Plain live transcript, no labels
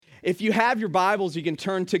If you have your Bibles, you can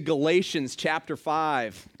turn to Galatians chapter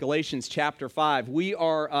 5. Galatians chapter 5. We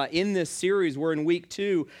are in this series. We're in week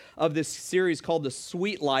 2 of this series called The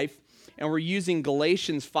Sweet Life, and we're using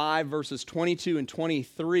Galatians 5 verses 22 and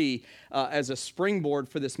 23 as a springboard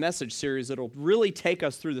for this message series that'll really take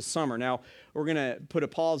us through the summer. Now, we're going to put a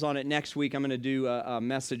pause on it next week. I'm going to do a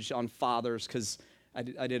message on fathers because I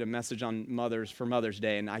did a message on mothers for Mother's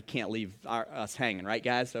Day, and I can't leave us hanging, right,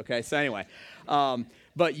 guys? Okay, so anyway.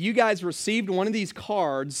 But you guys received one of these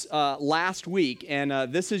cards last week, and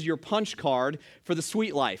this is your punch card for the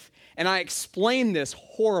Sweet Life. And I explained this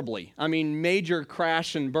horribly. I mean, major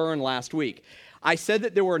crash and burn last week. I said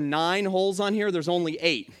that there were 9 holes on here. There's only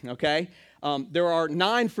 8, okay? There are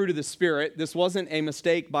 9 fruit of the Spirit. This wasn't a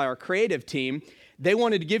mistake by our creative team. They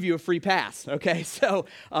wanted to give you a free pass, okay? So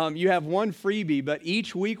you have one freebie, but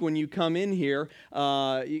each week when you come in here,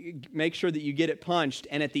 make sure that you get it punched.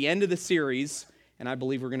 And at the end of the series, and I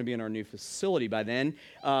believe we're going to be in our new facility by then,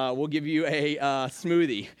 we'll give you a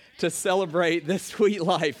smoothie to celebrate the Sweet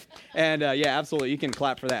Life. And yeah, absolutely, you can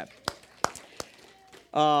clap for that.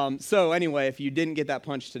 So anyway, if you didn't get that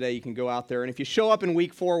punch today, you can go out there. And if you show up in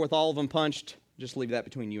week 4 with all of them punched, just leave that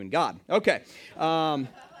between you and God. Okay.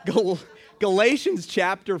 Galatians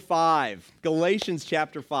chapter 5. Galatians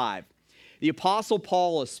chapter 5. The Apostle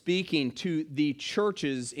Paul is speaking to the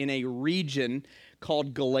churches in a region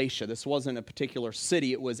called Galatia. This wasn't a particular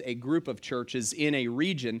city. It was a group of churches in a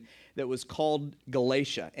region that was called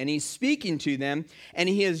Galatia. And he's speaking to them, and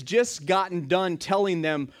he has just gotten done telling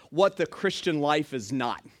them what the Christian life is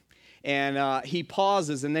not. And he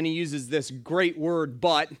pauses, and then he uses this great word,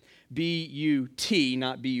 but, B-U-T,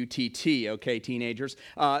 not B-U-T-T, okay, teenagers.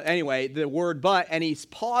 Anyway, the word but, and he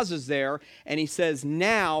pauses there, and he says,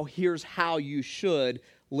 now here's how you should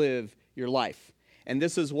live your life. And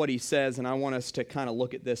this is what he says, and I want us to kind of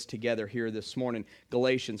look at this together here this morning.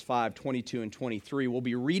 Galatians 5, 22 and 23. We'll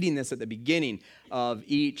be reading this at the beginning of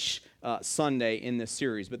each Sunday in this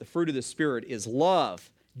series. But the fruit of the Spirit is love,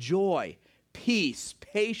 joy, peace,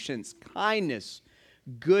 patience, kindness,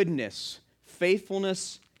 goodness,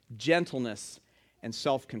 faithfulness, gentleness, and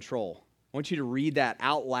self-control. I want you to read that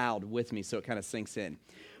out loud with me so it kind of sinks in.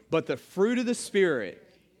 But the fruit of the Spirit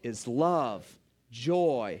is love,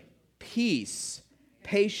 joy, peace,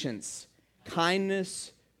 patience,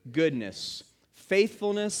 kindness, goodness,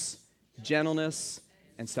 faithfulness, gentleness,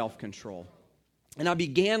 and self-control. And I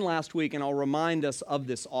began last week, and I'll remind us of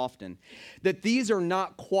this often, that these are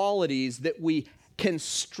not qualities that we can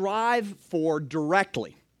strive for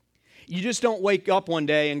directly. You just don't wake up one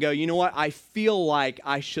day and go, you know what, I feel like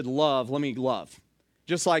I should love, let me love.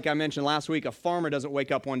 Just like I mentioned last week, a farmer doesn't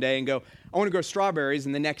wake up one day and go, I want to grow strawberries,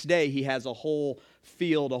 and the next day he has a whole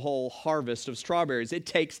field, a whole harvest of strawberries. It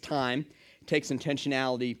takes time, it takes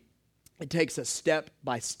intentionality, it takes a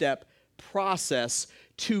step-by-step process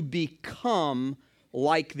to become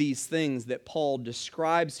like these things that Paul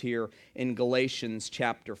describes here in Galatians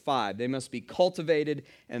chapter 5. They must be cultivated,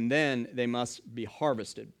 and then they must be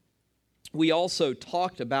harvested. We also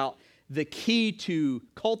talked about the key to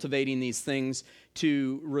cultivating these things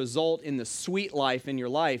to result in the sweet life in your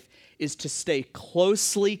life is to stay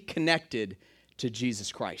closely connected to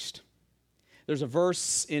Jesus Christ. There's a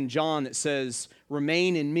verse in John that says,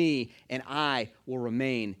 remain in me and I will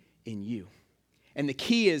remain in you. And the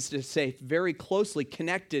key is to stay very closely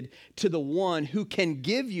connected to the one who can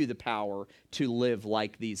give you the power to live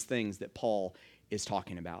like these things that Paul is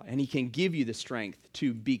talking about. And he can give you the strength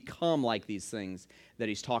to become like these things that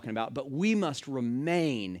he's talking about. But we must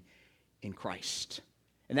remain in Christ.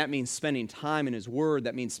 And that means spending time in his word.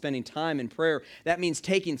 That means spending time in prayer. That means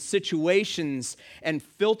taking situations and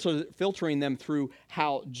filtering them through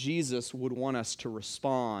how Jesus would want us to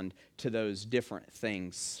respond to those different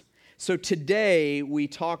things. So today we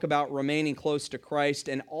talk about remaining close to Christ,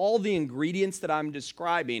 and all the ingredients that I'm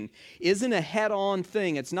describing isn't a head-on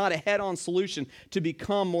thing. It's not a head-on solution to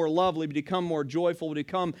become more lovely, to become more joyful, to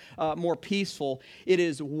become more peaceful. It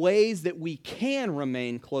is ways that we can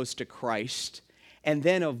remain close to Christ and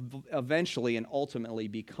then eventually and ultimately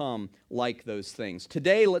become like those things.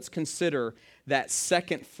 Today, let's consider that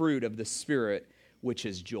second fruit of the Spirit, which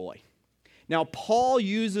is joy. Now, Paul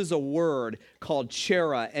uses a word called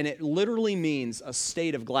chera, and it literally means a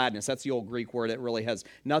state of gladness. That's the old Greek word. It really has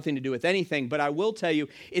nothing to do with anything, but I will tell you,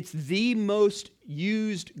 it's the most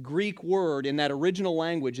used Greek word in that original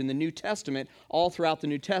language in the New Testament, all throughout the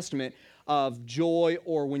New Testament, of joy,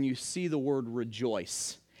 or when you see the word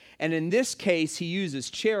rejoice. And in this case, he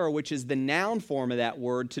uses chera, which is the noun form of that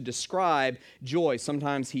word, to describe joy.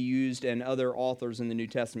 Sometimes he used, and other authors in the New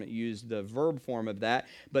Testament used the verb form of that,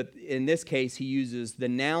 but in this case, he uses the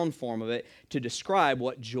noun form of it to describe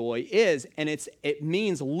what joy is. And it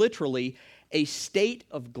means literally a state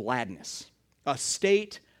of gladness. A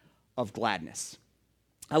state of gladness.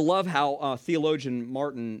 I love how theologian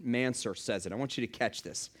Martin Manser says it. I want you to catch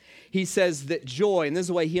this. He says that joy, and this is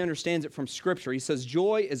the way he understands it from Scripture, he says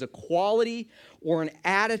joy is a quality or an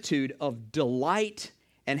attitude of delight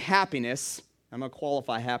and happiness. I'm going to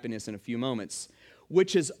qualify happiness in a few moments,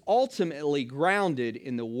 which is ultimately grounded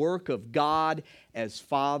in the work of God as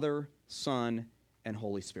Father, Son, and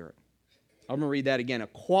Holy Spirit. I'm going to read that again. A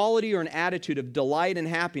quality or an attitude of delight and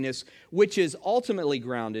happiness, which is ultimately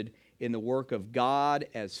grounded in the work of God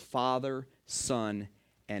as Father, Son,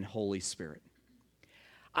 and Holy Spirit.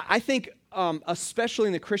 I think, especially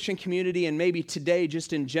in the Christian community and maybe today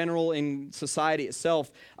just in general in society itself,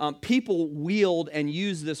 people wield and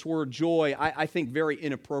use this word joy, I think, very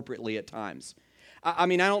inappropriately at times. I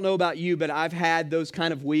mean, I don't know about you, but I've had those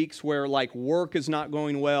kind of weeks where, like, work is not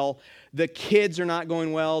going well, the kids are not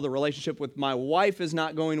going well, the relationship with my wife is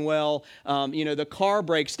not going well, the car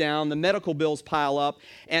breaks down, the medical bills pile up,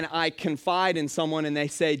 and I confide in someone and they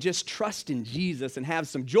say, just trust in Jesus and have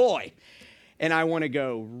some joy. And I want to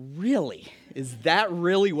go, really? Is that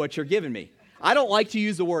really what you're giving me? I don't like to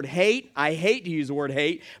use the word hate. I hate to use the word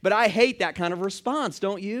hate, but I hate that kind of response,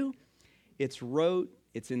 don't you? It's rote,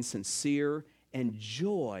 it's insincere, and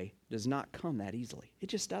joy does not come that easily. It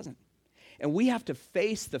just doesn't. And we have to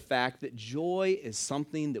face the fact that joy is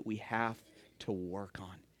something that we have to work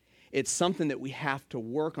on. It's something that we have to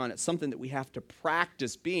work on. It's something that we have to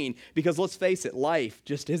practice being, because let's face it, life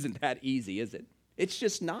just isn't that easy, is it? It's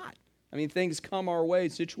just not. I mean, things come our way,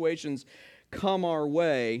 situations come our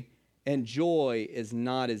way, and joy is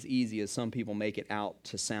not as easy as some people make it out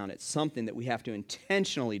to sound. It's something that we have to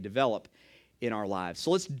intentionally develop in our lives.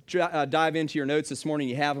 So let's dive into your notes this morning.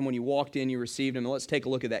 You have them when you walked in, you received them. And let's take a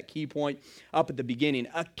look at that key point up at the beginning.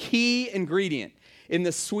 A key ingredient in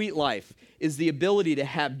the sweet life is the ability to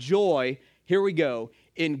have joy, here we go,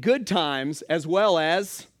 in good times as well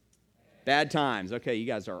as bad times. Okay, you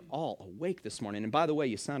guys are all awake this morning. And by the way,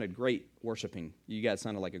 you sounded great worshiping. You guys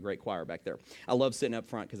sounded like a great choir back there. I love sitting up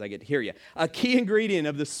front because I get to hear you. A key ingredient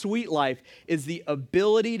of the sweet life is the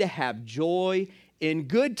ability to have joy in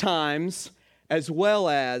good times as well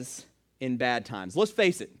as in bad times. Let's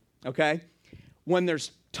face it, okay? When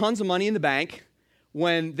there's tons of money in the bank,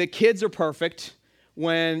 when the kids are perfect,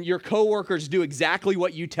 when your coworkers do exactly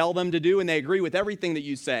what you tell them to do and they agree with everything that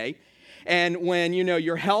you say, and when,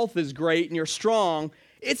 your health is great and you're strong,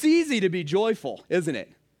 it's easy to be joyful, isn't it?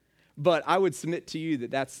 But I would submit to you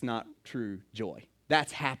that that's not true joy.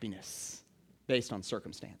 That's happiness based on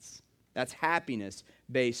circumstance. That's happiness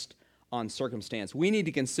based on circumstance. We need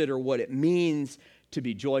to consider what it means to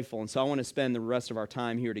be joyful. And so I want to spend the rest of our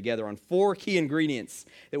time here together on 4 key ingredients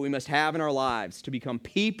that we must have in our lives to become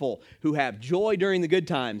people who have joy during the good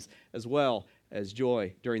times as well as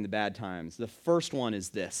joy during the bad times. The first one is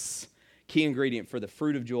this. Key ingredient for the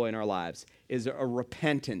fruit of joy in our lives is a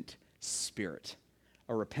repentant spirit.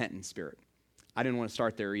 A repentant spirit. I didn't want to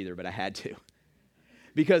start there either, but I had to.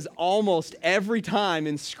 Because almost every time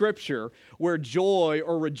in Scripture where joy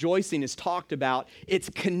or rejoicing is talked about, it's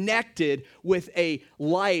connected with a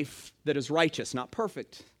life that is righteous. Not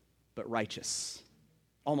perfect, but righteous.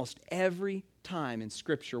 Almost every time in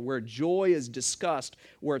Scripture where joy is discussed,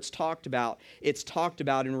 where it's talked about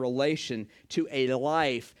in relation to a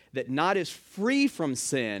life that not is free from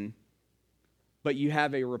sin, but you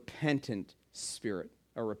have a repentant spirit.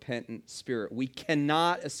 A repentant spirit. We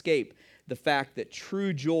cannot escape the fact that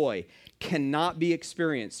true joy cannot be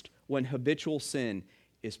experienced when habitual sin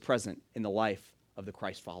is present in the life of the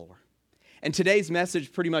Christ follower. And today's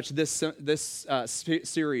message, pretty much this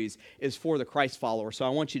series, is for the Christ follower. So I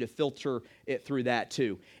want you to filter it through that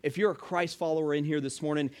too. If you're a Christ follower in here this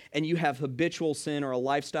morning and you have habitual sin or a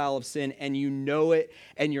lifestyle of sin and you know it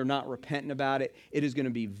and you're not repentant about it, it is going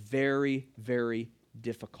to be very, very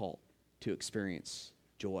difficult to experience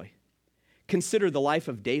joy. Consider the life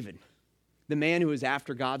of David, the man who was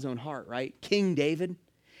after God's own heart, right? King David.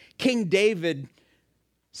 King David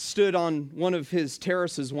stood on one of his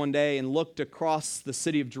terraces one day and looked across the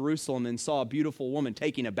city of Jerusalem and saw a beautiful woman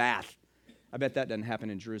taking a bath. I bet that doesn't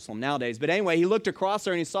happen in Jerusalem nowadays. But anyway, he looked across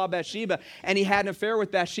there and he saw Bathsheba, and he had an affair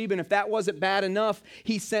with Bathsheba. And if that wasn't bad enough,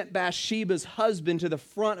 he sent Bathsheba's husband to the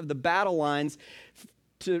front of the battle lines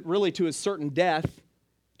to his certain death,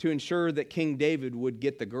 to ensure that King David would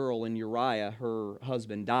get the girl, and Uriah, her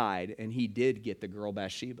husband, died, and he did get the girl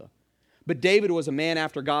Bathsheba. But David was a man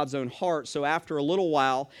after God's own heart, so after a little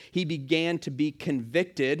while, he began to be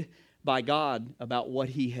convicted by God about what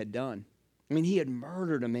he had done. I mean, he had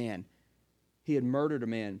murdered a man. He had murdered a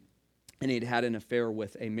man, and he had had an affair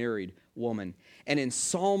with a married woman. And in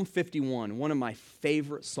Psalm 51, one of my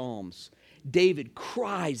favorite psalms, David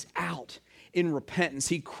cries out in repentance.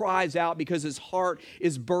 He cries out because his heart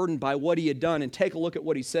is burdened by what he had done. And take a look at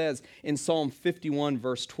what he says in Psalm 51,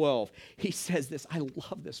 verse 12. He says this, I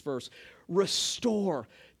love this verse, restore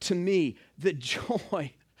to me the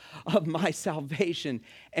joy of my salvation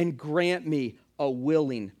and grant me a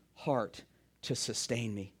willing heart to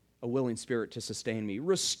sustain me, a willing spirit to sustain me.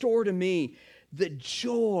 Restore to me the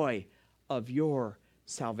joy of your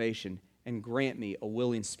salvation and grant me a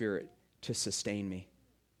willing spirit to sustain me.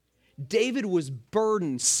 David was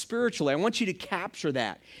burdened spiritually. I want you to capture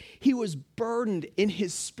that. He was burdened in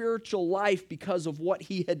his spiritual life because of what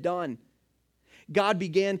he had done. God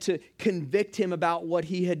began to convict him about what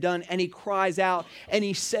he had done, and he cries out and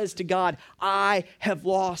he says to God, I have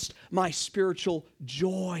lost my spiritual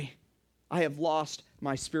joy. I have lost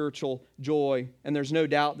my spiritual joy. And there's no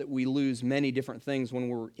doubt that we lose many different things when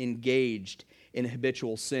we're engaged in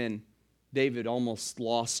habitual sin. David almost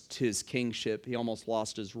lost his kingship. He almost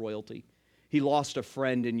lost his royalty. He lost a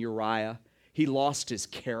friend in Uriah. He lost his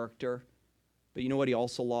character. But you know what he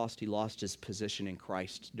also lost? He lost his position in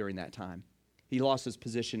Christ during that time. He lost his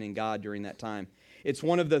position in God during that time. It's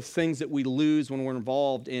one of the things that we lose when we're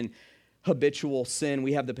involved in habitual sin.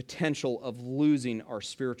 We have the potential of losing our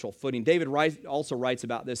spiritual footing. David also writes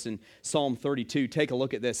about this in Psalm 32. Take a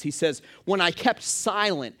look at this. He says, when I kept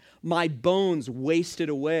silent, my bones wasted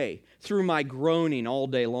away through my groaning all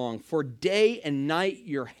day long. For day and night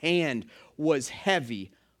your hand was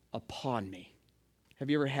heavy upon me. Have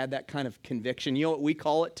you ever had that kind of conviction? You know what we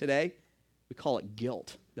call it today? We call it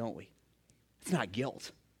guilt, don't we? It's not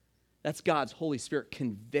guilt. That's God's Holy Spirit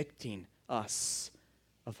convicting us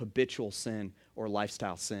of habitual sin or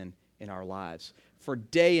lifestyle sin in our lives. For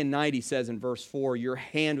day and night, he says in verse 4, your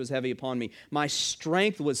hand was heavy upon me. My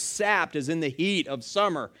strength was sapped as in the heat of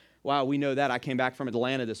summer. Wow, we know that. I came back from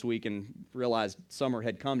Atlanta this week and realized summer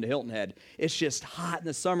had come to Hilton Head. It's just hot in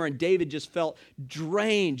the summer, and David just felt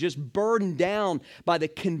drained, just burdened down by the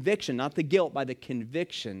conviction, not the guilt, by the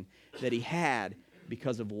conviction that he had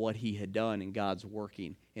because of what he had done and God's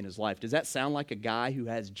working in his life. Does that sound like a guy who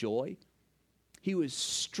has joy? He was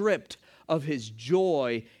stripped of his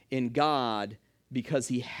joy in God because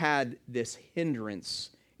he had this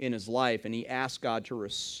hindrance in his life, and he asked God to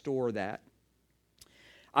restore that.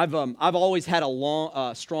 I've always had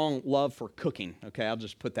a strong love for cooking, okay? I'll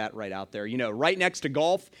just put that right out there. You know, right next to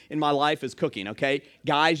golf in my life is cooking, okay?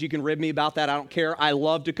 Guys, you can rib me about that. I don't care. I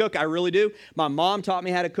love to cook. I really do. My mom taught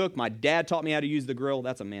me how to cook. My dad taught me how to use the grill.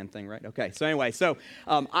 That's a man thing, right? Okay, so anyway,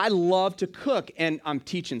 I love to cook, and I'm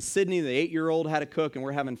teaching Sydney, the 8-year-old, how to cook, and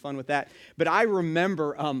we're having fun with that. But I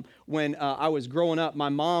remember when I was growing up, my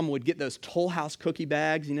mom would get those Toll House cookie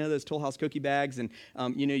bags, you know, those Toll House cookie bags, and,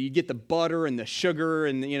 you get the butter and the sugar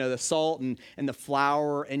and, the salt and the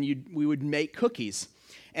flour, and we would make cookies.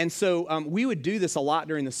 And so we would do this a lot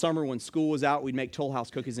during the summer when school was out. We'd make Toll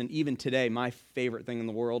House cookies, and even today, my favorite thing in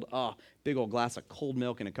the world, big old glass of cold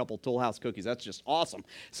milk and a couple Toll House cookies. That's just awesome.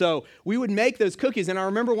 So we would make those cookies, and I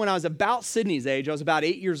remember when I was about Sydney's age, I was about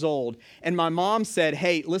 8 years old, and my mom said,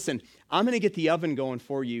 hey, listen, I'm going to get the oven going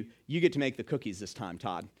for you. You get to make the cookies this time,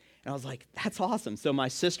 Todd. And I was like, that's awesome. So my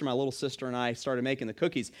little sister and I started making the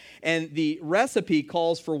cookies. And the recipe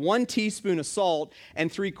calls for 1 teaspoon of salt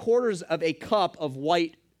and 3/4 of a cup of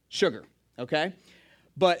white sugar, okay?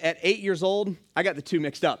 But at 8 years old, I got the two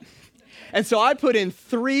mixed up. And so I put in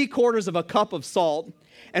 3/4 of a cup of salt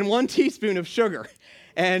and 1 teaspoon of sugar.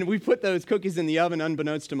 And we put those cookies in the oven,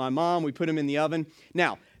 unbeknownst to my mom. We put them in the oven.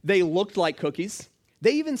 Now, they looked like cookies.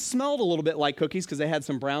 They even smelled a little bit like cookies because they had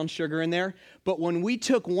some brown sugar in there. But when we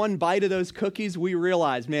took one bite of those cookies, we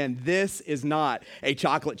realized, man, this is not a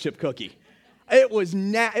chocolate chip cookie. It was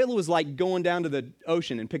like going down to the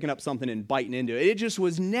ocean and picking up something and biting into it. It just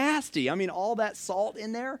was nasty. I mean, all that salt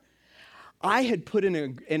in there. I had put in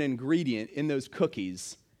an ingredient in those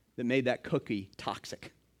cookies that made that cookie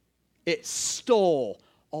toxic. It stole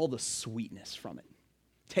all the sweetness from it.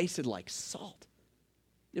 Tasted like salt.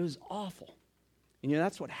 It was awful. And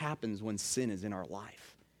that's what happens when sin is in our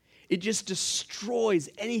life. It just destroys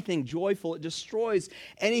anything joyful. It destroys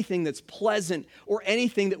anything that's pleasant or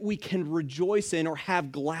anything that we can rejoice in or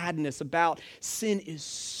have gladness about. Sin is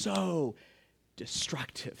so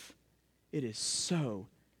destructive. It is so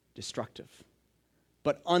destructive.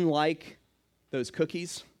 But unlike those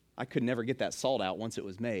cookies, I could never get that salt out once it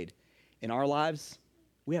was made. In our lives,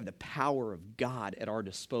 we have the power of God at our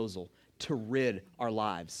disposal to rid our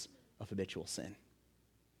lives of habitual sin.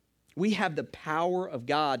 We have the power of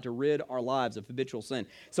God to rid our lives of habitual sin.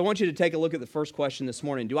 So I want you to take a look at the first question this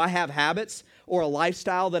morning. Do I have habits or a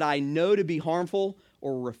lifestyle that I know to be harmful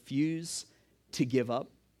or refuse to give up?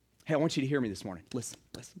 Hey, I want you to hear me this morning. Listen.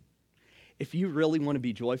 If you really want to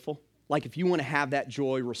be joyful, like if you want to have that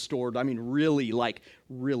joy restored, I mean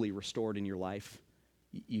really restored in your life,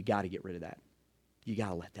 you got to get rid of that. You got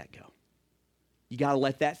to let that go. You got to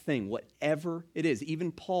let that thing, whatever it is,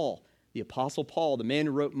 even Paul, the Apostle Paul, the man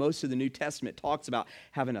who wrote most of the New Testament, talks about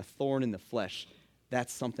having a thorn in the flesh.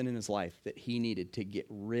 That's something in his life that he needed to get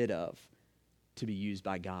rid of to be used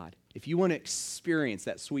by God. If you want to experience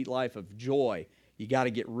that sweet life of joy, you got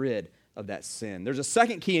to get rid of that sin. There's a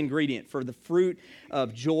second key ingredient for the fruit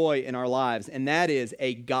of joy in our lives, and that is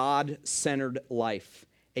a God-centered life.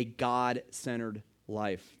 A God-centered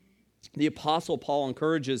life. The Apostle Paul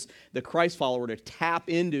encourages the Christ follower to tap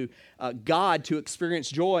into God to experience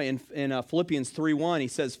joy. In Philippians 3:1, he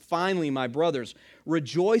says, "Finally, my brothers,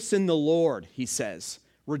 rejoice in the Lord," he says.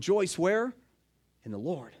 Rejoice where? In the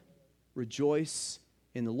Lord. Rejoice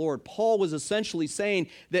in the Lord. Paul was essentially saying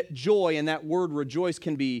that joy, and that word rejoice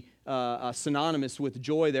can be synonymous with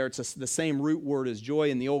joy there. It's the same root word as joy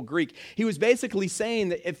in the Old Greek. He was basically saying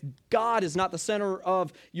that if God is not the center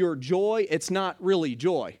of your joy, it's not really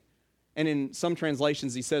joy. And in some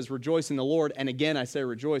translations, he says, rejoice in the Lord. And again, I say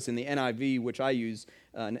rejoice. In the NIV, which I use,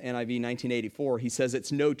 NIV 1984, he says,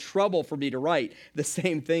 it's no trouble for me to write the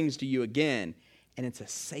same things to you again. And it's a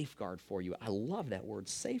safeguard for you. I love that word,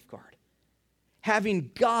 safeguard.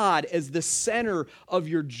 Having God as the center of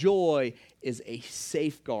your joy is a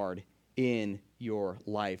safeguard in your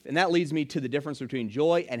life. And that leads me to the difference between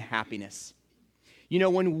joy and happiness. You know,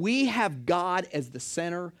 when we have God as the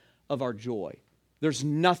center of our joy, there's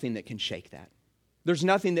nothing that can shake that. There's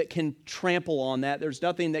nothing that can trample on that. There's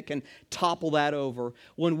nothing that can topple that over.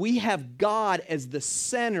 When we have God as the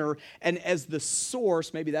center and as the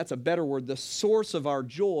source, maybe that's a better word, the source of our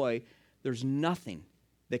joy, there's nothing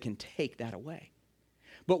that can take that away.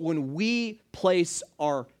 But when we place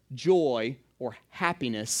our joy or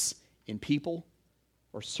happiness in people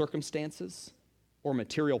or circumstances or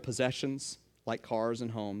material possessions like cars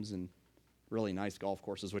and homes and really nice golf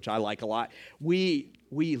courses, which I like a lot, we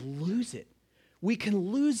lose it. We can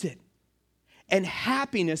lose it. And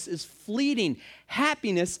happiness is fleeting.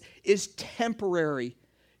 Happiness is temporary.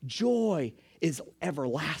 Joy is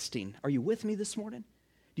everlasting. Are you with me this morning?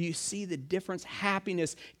 Do you see the difference?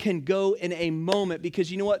 Happiness can go in a moment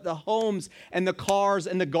because you know what? The homes and the cars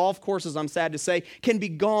and the golf courses, I'm sad to say, can be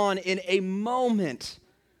gone in a moment.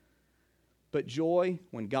 But joy,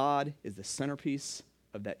 when God is the centerpiece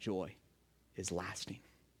of that joy, is lasting.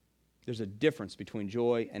 There's a difference between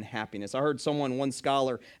joy and happiness. I heard one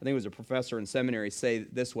scholar, I think it was a professor in seminary, say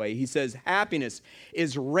it this way. He says, happiness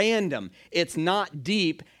is random, it's not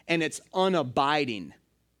deep, and it's unabiding.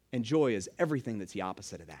 And joy is everything that's the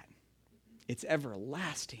opposite of that. It's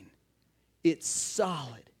everlasting. It's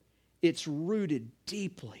solid. It's rooted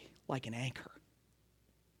deeply like an anchor.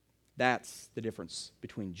 That's the difference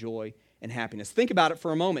between joy and happiness. Think about it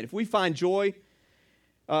for a moment. If we find joy,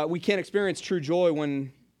 we can't experience true joy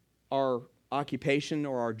when our occupation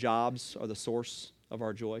or our jobs are the source of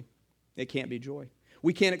our joy. It can't be joy.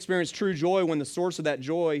 We can't experience true joy when the source of that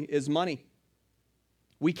joy is money.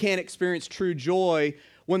 We can't experience true joy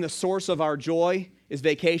when the source of our joy is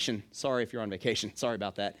vacation. Sorry if you're on vacation. Sorry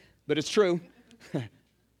about that. But it's true.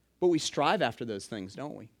 But we strive after those things,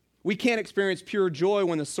 don't we? We can't experience pure joy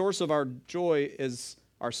when the source of our joy is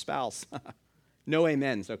our spouse. No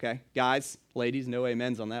amens, okay? Guys, ladies, no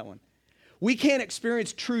amens on that one. We can't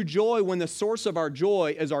experience true joy when the source of our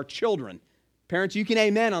joy is our children. Parents, you can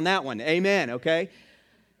amen on that one. Amen, okay?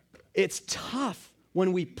 It's tough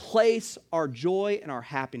when we place our joy and our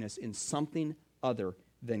happiness in something other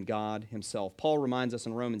than God himself. Paul reminds us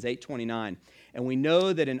in Romans 8:29, and we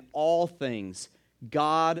know that in all things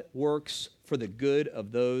God works for the good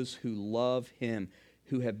of those who love him,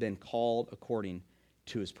 who have been called according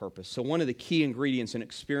to his purpose. So one of the key ingredients in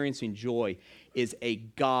experiencing joy is a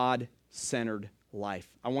God-centered life.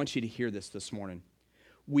 I want you to hear this morning.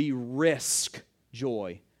 We risk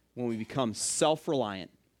joy when we become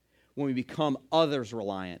self-reliant, when we become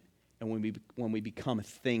others-reliant, and when we become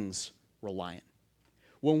things-reliant.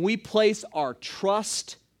 When we place our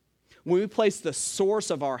trust, when we place the source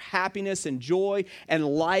of our happiness and joy and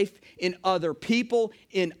life in other people,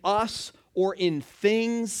 in us, or in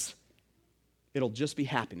things, it'll just be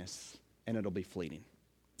happiness, and it'll be fleeting.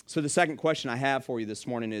 So the second question I have for you this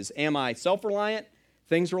morning is, am I self-reliant,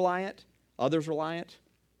 things-reliant, others-reliant,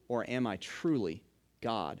 or am I truly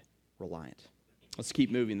God-reliant? Let's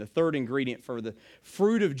keep moving. The third ingredient for the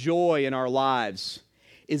fruit of joy in our lives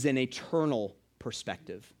is an eternal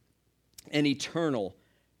perspective. An eternal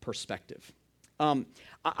perspective.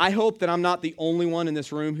 I hope that I'm not the only one in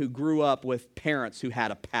this room who grew up with parents who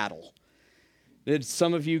had a paddle. Did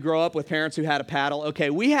some of you grow up with parents who had a paddle? Okay,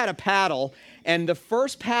 we had a paddle, and the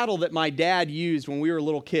first paddle that my dad used when we were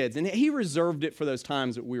little kids, and he reserved it for those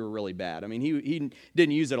times that we were really bad. I mean, he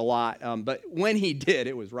didn't use it a lot, but when he did,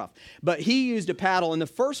 it was rough. But he used a paddle, and the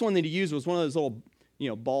first one that he used was one of those little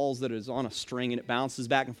balls that is on a string and it bounces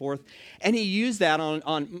back and forth. And he used that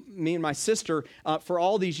on me and my sister for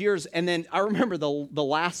all these years. And then I remember the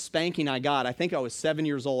last spanking I got, I think I was 7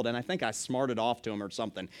 years old, and I think I smarted off to him or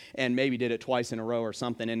something, and maybe did it twice in a row or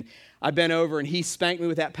something. And I bent over and he spanked me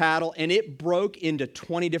with that paddle, and it broke into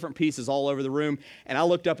 20 different pieces all over the room. And I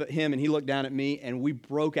looked up at him and he looked down at me, and we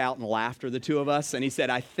broke out in laughter, the two of us. And he said,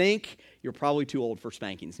 "I think you're probably too old for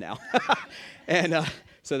spankings now." And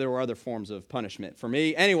so there were other forms of punishment for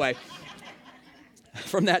me. Anyway,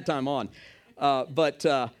 from that time on.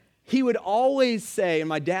 But he would always say, and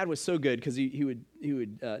my dad was so good because he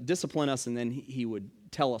would discipline us, and then he would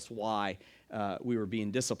tell us why we were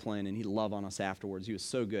being disciplined, and he'd love on us afterwards. He was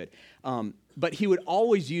so good. But he would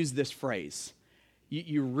always use this phrase: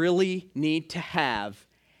 you really need to have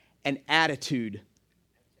an attitude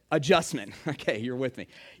adjustment. Okay, you're with me.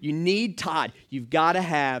 You've got to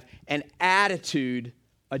have an attitude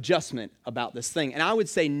adjustment about this thing. And I would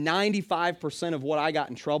say 95% of what I got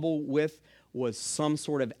in trouble with was some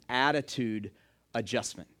sort of attitude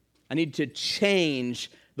adjustment. I needed to change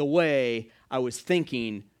the way I was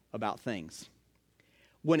thinking about things.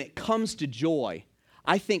 When it comes to joy,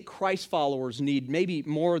 I think Christ followers need maybe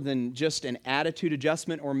more than just an attitude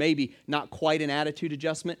adjustment, or maybe not quite an attitude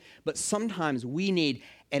adjustment, but sometimes we need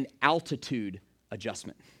an altitude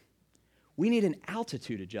adjustment. We need an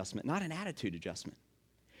altitude adjustment, not an attitude adjustment.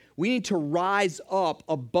 We need to rise up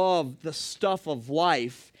above the stuff of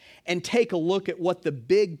life and take a look at what the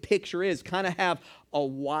big picture is, kind of have a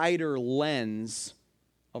wider lens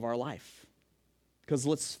of our life. Because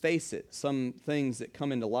let's face it, some things that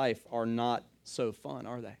come into life are not so fun,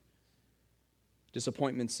 are they?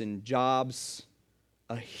 Disappointments in jobs,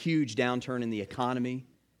 a huge downturn in the economy,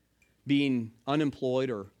 being unemployed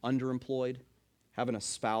or underemployed, having a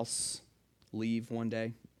spouse leave one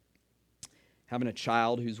day, having a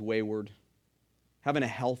child who's wayward, having a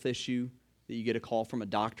health issue that you get a call from a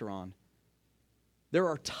doctor on. There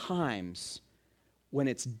are times when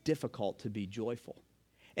it's difficult to be joyful.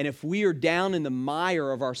 And if we are down in the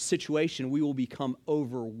mire of our situation, we will become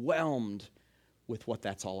overwhelmed with what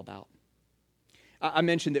that's all about. I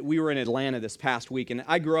mentioned that we were in Atlanta this past week, and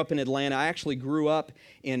I grew up in Atlanta. I actually grew up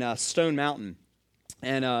in Stone Mountain.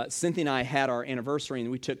 And Cynthia and I had our anniversary, and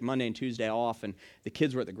we took Monday and Tuesday off, and the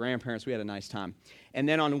kids were at the grandparents. We had a nice time. And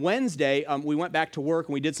then on Wednesday, we went back to work,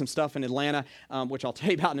 and we did some stuff in Atlanta, which I'll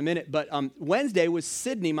tell you about in a minute. But Wednesday was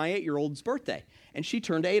Sydney, my 8-year-old's birthday, and she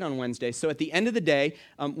turned 8 on Wednesday. So at the end of the day,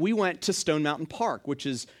 we went to Stone Mountain Park, which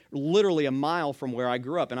is literally a mile from where I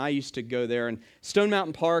grew up, and I used to go there. And Stone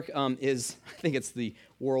Mountain Park is, I think it's the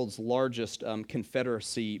world's largest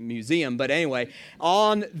Confederacy museum. But anyway,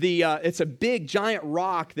 it's a big, giant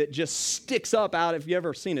rock that just sticks up out. If you've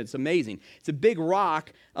ever seen it, it's amazing. It's a big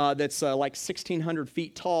rock that's like 1,600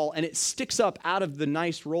 feet tall, and it sticks up out of the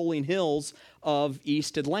nice rolling hills of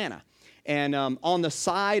East Atlanta. And on the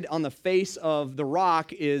side, on the face of the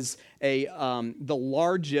rock is the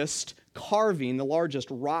largest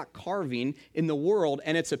rock carving in the world,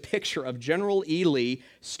 and it's a picture of General E. Lee,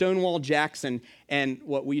 Stonewall Jackson, and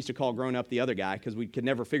what we used to call growing up the other guy, because we could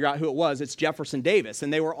never figure out who it was. It's Jefferson Davis,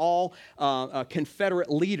 and they were all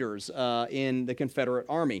Confederate leaders in the Confederate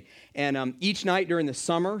Army. And each night during the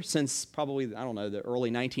summer, since probably, the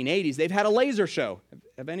early 1980s, they've had a laser show.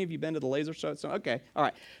 Have any of you been to the laser show? Okay, all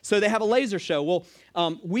right. So they have a laser show. Well,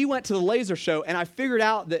 we went to the laser show, and I figured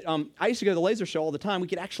out that I used to go to the laser show all the time. We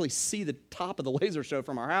could actually see the top of the laser show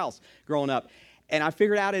from our house growing up. And I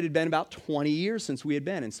figured out it had been about 20 years since we had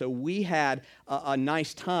been. And so we had a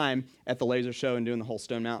nice time at the laser show and doing the whole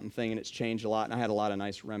Stone Mountain thing, and it's changed a lot, and I had a lot of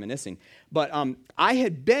nice reminiscing. But I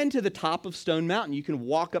had been to the top of Stone Mountain. You can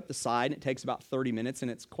walk up the side, and it takes about 30 minutes,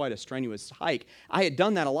 and it's quite a strenuous hike. I had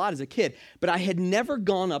done that a lot as a kid, but I had never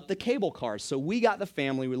gone up the cable cars. So we got the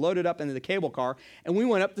family, we loaded up into the cable car, and we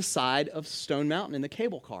went up the side of Stone Mountain in the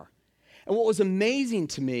cable car. And what was amazing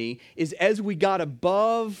to me is as we got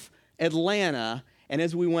above Atlanta, and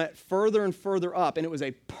as we went further and further up, and it was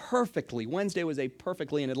Wednesday was a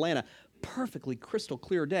perfectly in Atlanta, perfectly crystal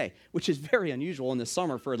clear day, which is very unusual in the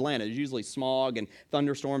summer for Atlanta. There's usually smog and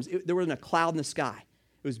thunderstorms. There wasn't a cloud in the sky.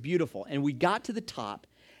 It was beautiful. And we got to the top,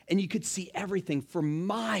 and you could see everything for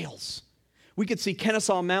miles. We could see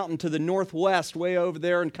Kennesaw Mountain to the northwest, way over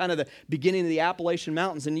there, and kind of the beginning of the Appalachian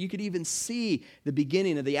Mountains. And you could even see the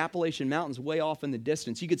beginning of the Appalachian Mountains way off in the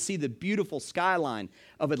distance. You could see the beautiful skyline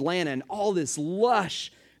of Atlanta and all this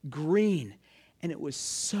lush green. And it was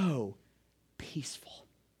so peaceful.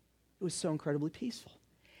 It was so incredibly peaceful.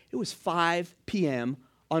 It was 5 p.m.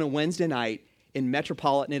 on a Wednesday night in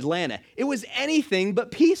metropolitan Atlanta. It was anything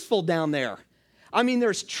but peaceful down there. I mean,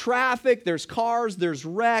 there's traffic, there's cars, there's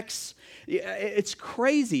wrecks. It's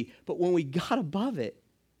crazy. But when we got above it,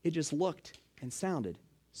 it just looked and sounded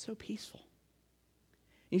so peaceful.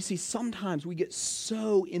 And you see, sometimes we get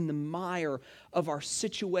so in the mire of our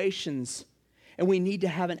situations, and we need to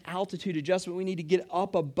have an altitude adjustment. We need to get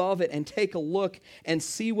up above it and take a look and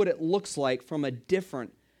see what it looks like from a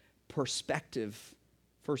different perspective.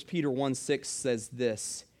 1 Peter 1:6 says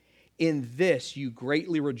this, "In this you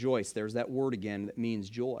greatly rejoice." There's that word again that means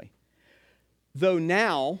joy. "Though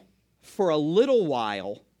now, for a little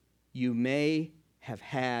while, you may have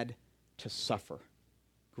had to suffer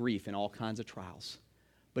grief in all kinds of trials."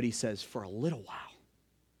 But he says, for a little while.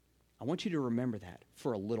 I want you to remember that,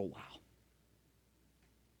 for a little while.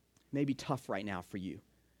 It may be tough right now for you,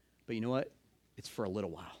 but you know what? It's for a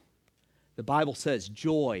little while. The Bible says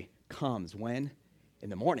joy comes when? In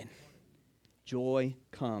the morning. Joy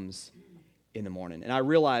comes in the morning. And I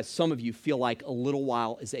realize some of you feel like a little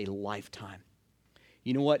while is a lifetime.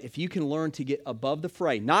 You know what? If you can learn to get above the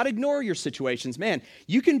fray, not ignore your situations, man,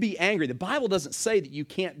 you can be angry. The Bible doesn't say that you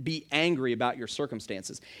can't be angry about your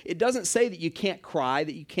circumstances. It doesn't say that you can't cry,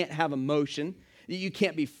 that you can't have emotion, that you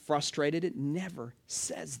can't be frustrated. It never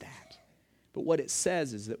says that. But what it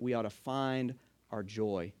says is that we ought to find our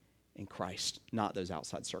joy in Christ, not those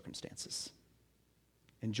outside circumstances.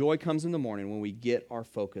 And joy comes in the morning when we get our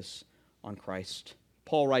focus on Christ.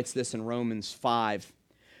 Paul writes this in Romans 5,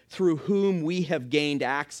 "Through whom we have gained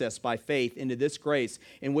access by faith into this grace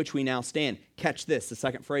in which we now stand." Catch this, the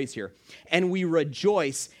second phrase here. "And we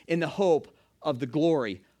rejoice in the hope of the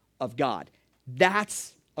glory of God."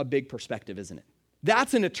 That's a big perspective, isn't it?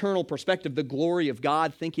 That's an eternal perspective, the glory of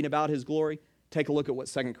God, thinking about his glory. Take a look at what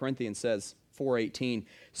 2 Corinthians says, 4:18.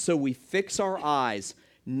 "So we fix our eyes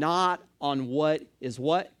not on what is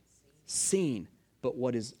what? Seen, but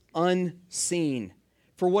what is unseen.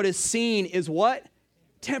 For what is seen is what?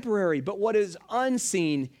 Temporary, but what is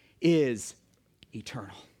unseen is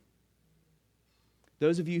eternal."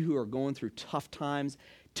 Those of you who are going through tough times,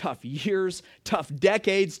 tough years, tough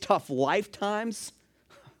decades, tough lifetimes,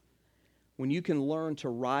 when you can learn to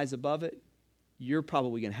rise above it, you're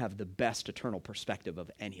probably going to have the best eternal perspective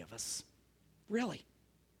of any of us. Really.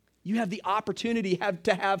 You have the opportunity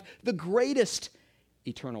to have the greatest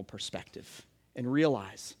eternal perspective and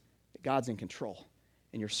realize that God's in control.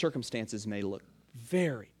 And your circumstances may look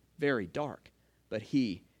very, very dark, but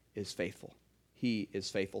he is faithful. He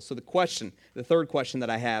is faithful. So the third question that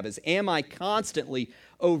I have is, am I constantly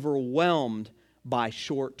overwhelmed by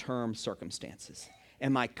short-term circumstances?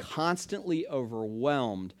 Am I constantly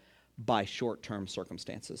overwhelmed by short-term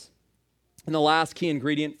circumstances? And the last key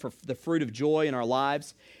ingredient for the fruit of joy in our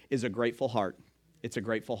lives is a grateful heart. It's a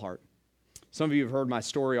grateful heart. Some of you have heard my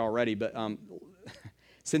story already, but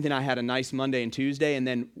Cynthia and I had a nice Monday and Tuesday, and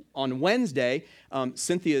then on Wednesday,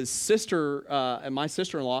 Cynthia's sister and my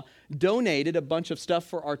sister-in-law donated a bunch of stuff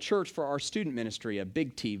for our church, for our student ministry, a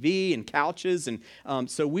big TV and couches, and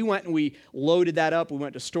so we went and we loaded that up. We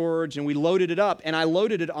went to storage, and we loaded it up, and I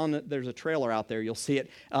loaded it on there's a trailer out there. You'll see it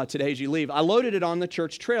today as you leave. I loaded it on the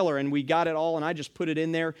church trailer, and we got it all, and I just put it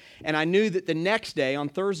in there, and I knew that the next day, on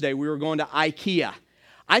Thursday, we were going to IKEA.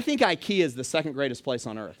 I think IKEA is the second greatest place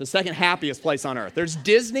on earth, the second happiest place on earth. There's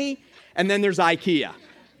Disney, and then there's IKEA.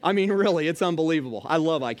 I mean, really, it's unbelievable. I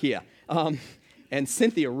love IKEA. And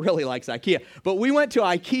Cynthia really likes IKEA. But we went to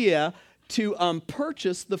IKEA to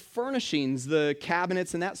purchase the furnishings, the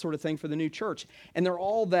cabinets and that sort of thing for the new church. And they're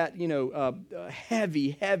all that,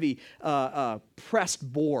 heavy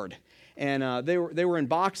pressed board. And they were in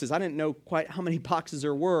boxes. I didn't know quite how many boxes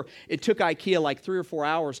there were. It took IKEA like 3 or 4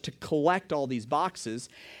 hours to collect all these boxes.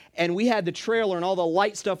 And we had the trailer, and all the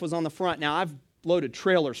light stuff was on the front. Now, I've loaded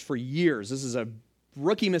trailers for years. This is a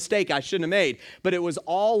rookie mistake I shouldn't have made. But it was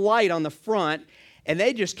all light on the front, and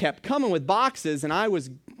they just kept coming with boxes. And I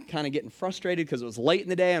was kind of getting frustrated because it was late in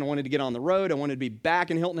the day, and I wanted to get on the road. I wanted to be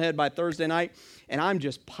back in Hilton Head by Thursday night. And I'm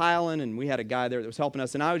just piling, and we had a guy there that was helping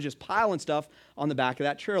us, and I was just piling stuff on the back of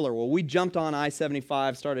that trailer. Well, we jumped on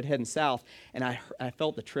I-75, started heading south, and I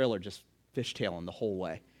felt the trailer just fishtailing the whole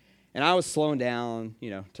way. And I was slowing down,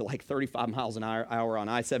 to like 35 miles an hour on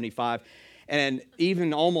I-75. and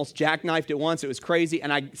even almost jackknifed it once. It was crazy.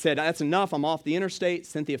 And I said, that's enough. I'm off the interstate.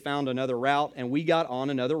 Cynthia found another route, and we got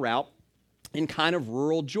on another route in kind of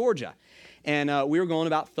rural Georgia. And we were going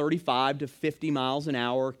about 35 to 50 miles an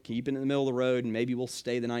hour, keeping it in the middle of the road, and maybe we'll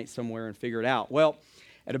stay the night somewhere and figure it out. Well,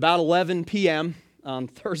 at about 11 p.m. on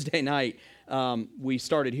Thursday night, we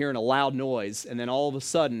started hearing a loud noise, and then all of a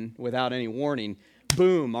sudden, without any warning,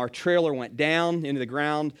 boom, our trailer went down into the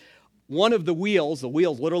ground. One of the wheels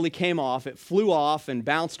literally came off. It flew off and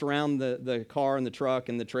bounced around the car and the truck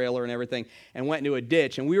and the trailer and everything and went into a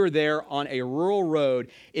ditch. And we were there on a rural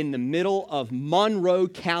road in the middle of Monroe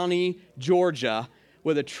County, Georgia,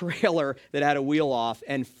 with a trailer that had a wheel off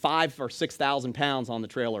and 5,000 or 6,000 pounds on the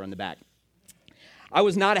trailer in the back. I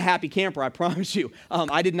was not a happy camper, I promise you.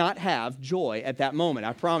 I did not have joy at that moment,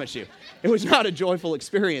 I promise you. It was not a joyful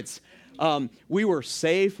experience. We were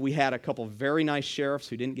safe. We had a couple very nice sheriffs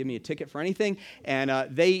who didn't give me a ticket for anything, and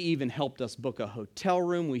they even helped us book a hotel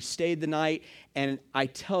room. We stayed the night, and I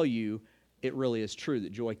tell you, it really is true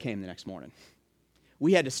that joy came the next morning.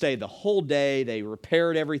 We had to stay the whole day. They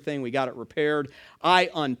repaired everything. We got it repaired. I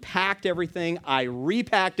unpacked everything. I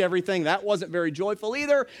repacked everything. That wasn't very joyful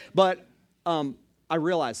either, but I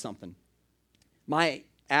realized something. My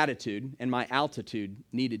attitude and my altitude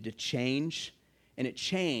needed to change, and it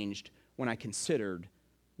changed when I considered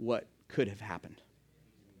what could have happened.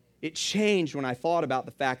 It changed when I thought about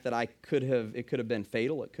the fact that it could have been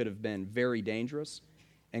fatal, it could have been very dangerous,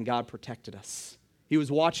 and God protected us. He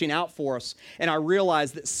was watching out for us, and I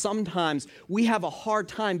realized that sometimes we have a hard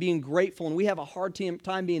time being grateful and we have a hard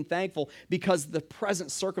time being thankful because the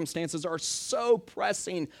present circumstances are so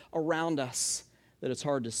pressing around us that it's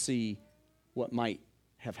hard to see what might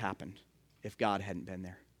have happened if God hadn't been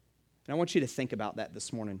there. And I want you to think about that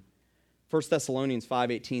this morning. 1 Thessalonians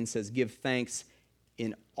 5:18 says, give thanks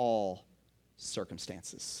in all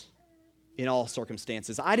circumstances. In all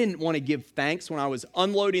circumstances. I didn't want to give thanks when I was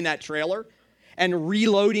unloading that trailer and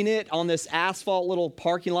reloading it on this asphalt little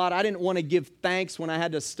parking lot. I didn't want to give thanks when I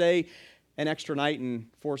had to stay an extra night in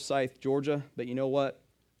Forsyth, Georgia. But you know what?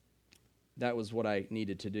 That was what I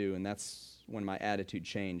needed to do, and that's when my attitude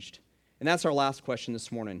changed. And that's our last question this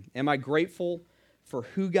morning. Am I grateful for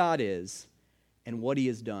who God is and what He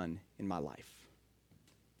has done in my life?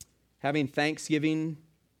 Having thanksgiving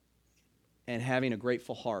and having a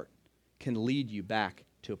grateful heart can lead you back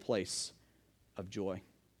to a place of joy.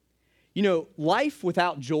 You know, life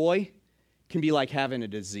without joy can be like having a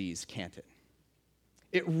disease, can't it?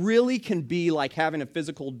 It really can be like having a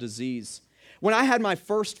physical disease. When I had my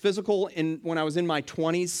first physical when I was in my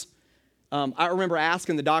 20s, I remember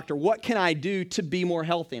asking the doctor, what can I do to be more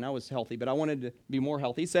healthy? And I was healthy, but I wanted to be more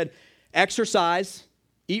healthy. He said, exercise,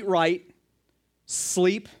 eat right,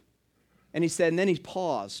 sleep. And he said, and then he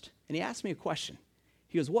paused, and he asked me a question.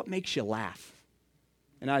 He goes, what makes you laugh?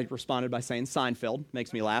 And I responded by saying, Seinfeld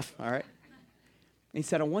makes me laugh, all right? And he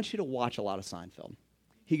said, I want you to watch a lot of Seinfeld.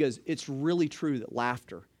 He goes, it's really true that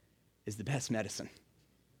laughter is the best medicine.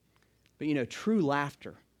 But you know, true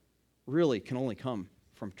laughter really can only come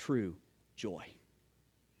from true joy.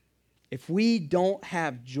 If we don't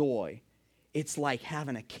have joy, it's like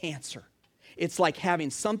having a cancer. It's like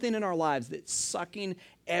having something in our lives that's sucking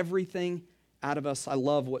everything out of us. I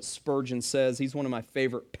love what Spurgeon says. He's one of my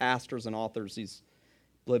favorite pastors and authors. He's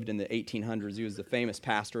lived in the 1800s. He was the famous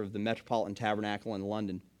pastor of the Metropolitan Tabernacle in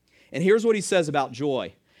London. And here's what he says about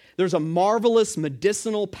joy. There's a marvelous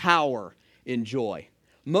medicinal power in joy.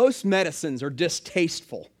 Most medicines are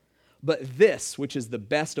distasteful, but this, which is the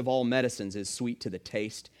best of all medicines, is sweet to the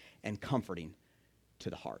taste and comforting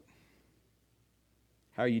to the heart.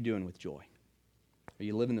 How are you doing with joy? Are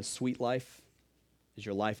you living the sweet life? Is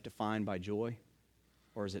your life defined by joy,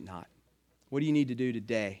 or is it not? What do you need to do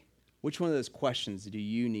today? Which one of those questions do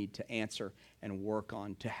you need to answer and work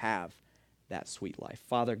on to have that sweet life?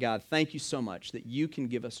 Father God, thank you so much that you can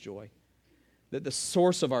give us joy, that the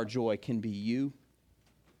source of our joy can be you,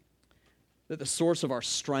 that the source of our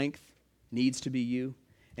strength needs to be you.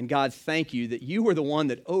 And God, thank you that you were the one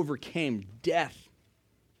that overcame death.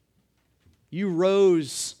 You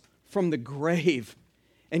rose from the grave.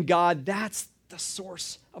 And God, that's the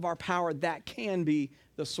source of our power. That can be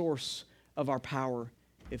the source of our power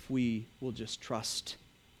if we will just trust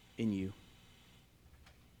in you.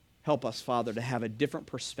 Help us, Father, to have a different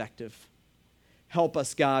perspective. Help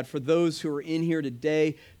us, God, for those who are in here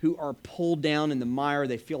today who are pulled down in the mire,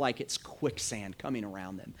 they feel like it's quicksand coming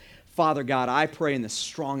around them. Father God, I pray in the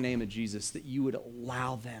strong name of Jesus that you would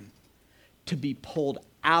allow them to be pulled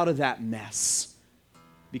out of that mess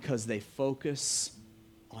because they focus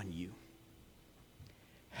on you.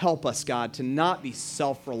 Help us, God, to not be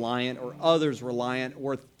self-reliant or others-reliant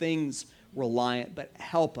or things reliant, but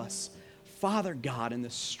help us, Father God, in the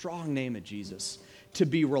strong name of Jesus, to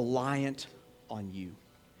be reliant on you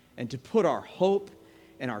and to put our hope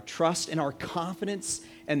and our trust and our confidence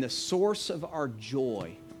and the source of our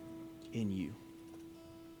joy in you.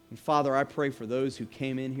 And Father, I pray for those who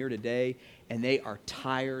came in here today and they are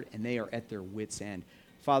tired and they are at their wits' end.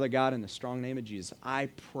 Father God, in the strong name of Jesus, I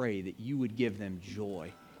pray that you would give them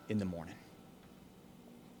joy in the morning.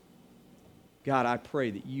 God, I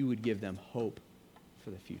pray that you would give them hope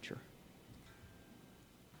for the future.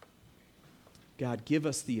 God, give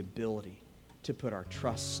us the ability to put our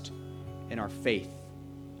trust and our faith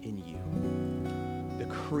in you, the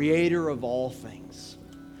creator of all things,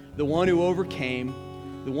 the one who overcame,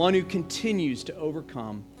 the one who continues to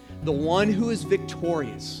overcome, the one who is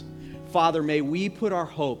victorious. Father, may we put our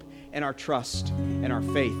hope and our trust and our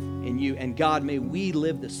faith in you. And God, may we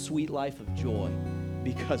live the sweet life of joy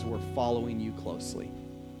because we're following you closely.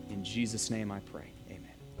 In Jesus' name I pray.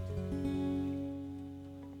 Amen.